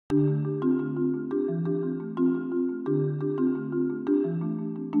In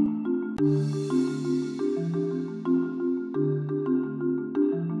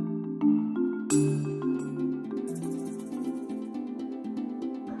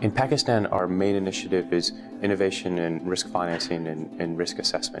Pakistan, our main initiative is innovation in risk financing and risk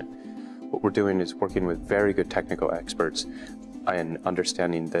assessment. What we're doing is working with very good technical experts and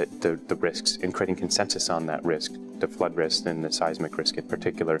understanding the risks and creating consensus on that risk, the flood risk and the seismic risk in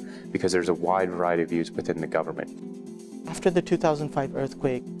particular, because there's a wide variety of views within the government. After the 2005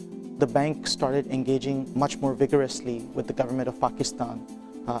 earthquake, the bank started engaging much more vigorously with the government of Pakistan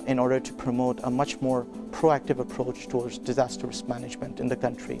in order to promote a much more proactive approach towards disaster risk management in the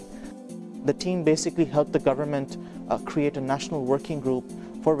country. The team basically helped the government create a national working group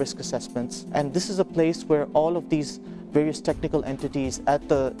for risk assessments, and this is a place where all of these various technical entities at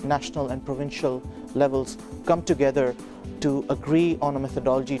the national and provincial levels come together to agree on a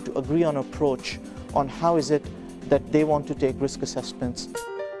methodology, to agree on an approach on how is it that they want to take risk assessments.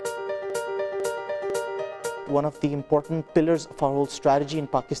 One of the important pillars of our whole strategy in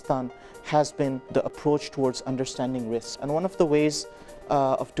Pakistan has been the approach towards understanding risk. And one of the ways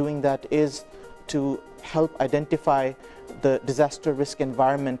of doing that is to help identify the disaster risk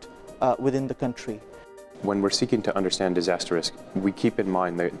environment within the country. When we're seeking to understand disaster risk, we keep in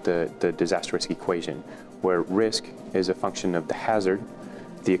mind the disaster risk equation, where risk is a function of the hazard,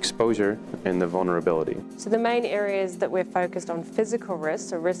 the exposure, and the vulnerability. So the main areas that we're focused on physical risk,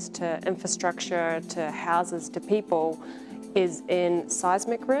 so risk to infrastructure, to houses, to people, is in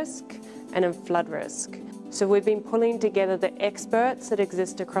seismic risk and in flood risk. So we've been pulling together the experts that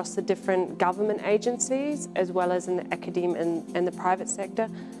exist across the different government agencies, as well as in the academia and the private sector,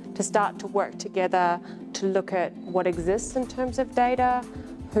 to start to work together to look at what exists in terms of data,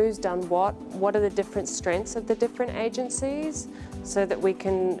 who's done what are the different strengths of the different agencies, so that we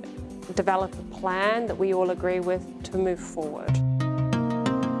can develop a plan that we all agree with to move forward.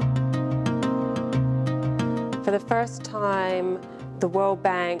 For the first time, the World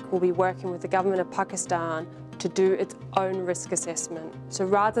Bank will be working with the government of Pakistan to do its own risk assessment. So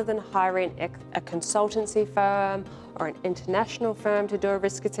rather than hiring a consultancy firm or an international firm to do a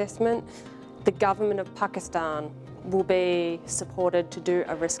risk assessment, the government of Pakistan will be supported to do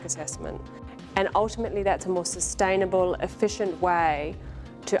a risk assessment. And ultimately that's a more sustainable, efficient way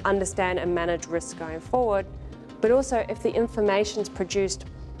to understand and manage risk going forward. But also if the information is produced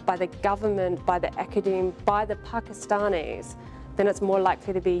by the government, by the academe, by the Pakistanis, then it's more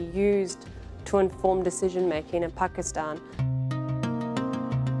likely to be used to inform decision making in Pakistan.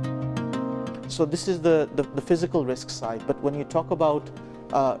 So this is the physical risk side, but when you talk about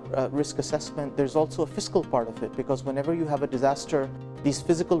risk assessment, there's also a fiscal part of it, because whenever you have a disaster, these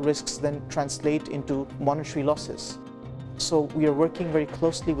physical risks then translate into monetary losses. So we are working very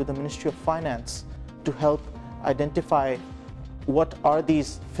closely with the Ministry of Finance to help identify what are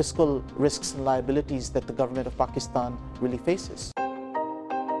these fiscal risks and liabilities that the government of Pakistan really faces.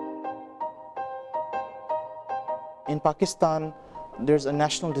 In Pakistan, there's a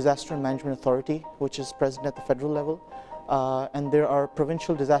National Disaster Management Authority, which is present at the federal level. And there are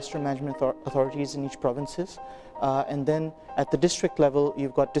provincial disaster management authorities in each provinces. And then at the district level,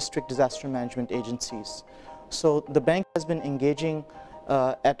 you've got district disaster management agencies. So the bank has been engaging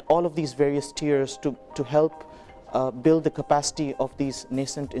at all of these various tiers to help build the capacity of these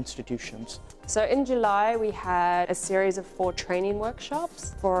nascent institutions. So in July, we had a series of 4 training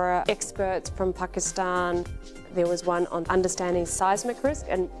workshops for experts from Pakistan. There was one on understanding seismic risk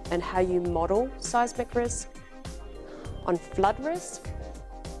and how you model seismic risk, on flood risk,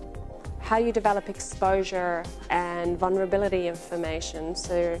 how you develop exposure and vulnerability information.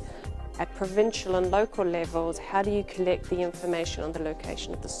 So at provincial and local levels, how do you collect the information on the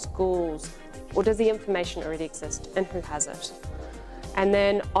location of the schools? Or does the information already exist and who has it? And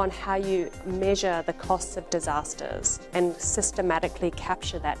then on how you measure the costs of disasters and systematically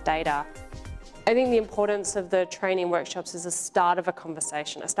capture that data. I think the importance of the training workshops is a start of a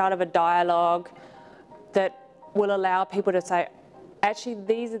conversation, a start of a dialogue that will allow people to say, actually,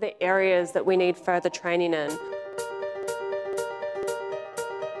 these are the areas that we need further training in.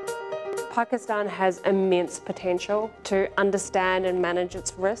 Pakistan has immense potential to understand and manage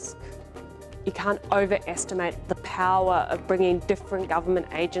its risk. You can't overestimate the power of bringing different government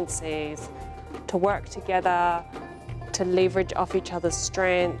agencies to work together, to leverage off each other's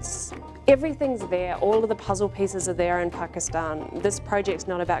strengths. Everything's there, all of the puzzle pieces are there in Pakistan. This project's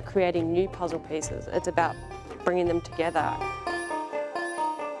not about creating new puzzle pieces, it's about bringing them together.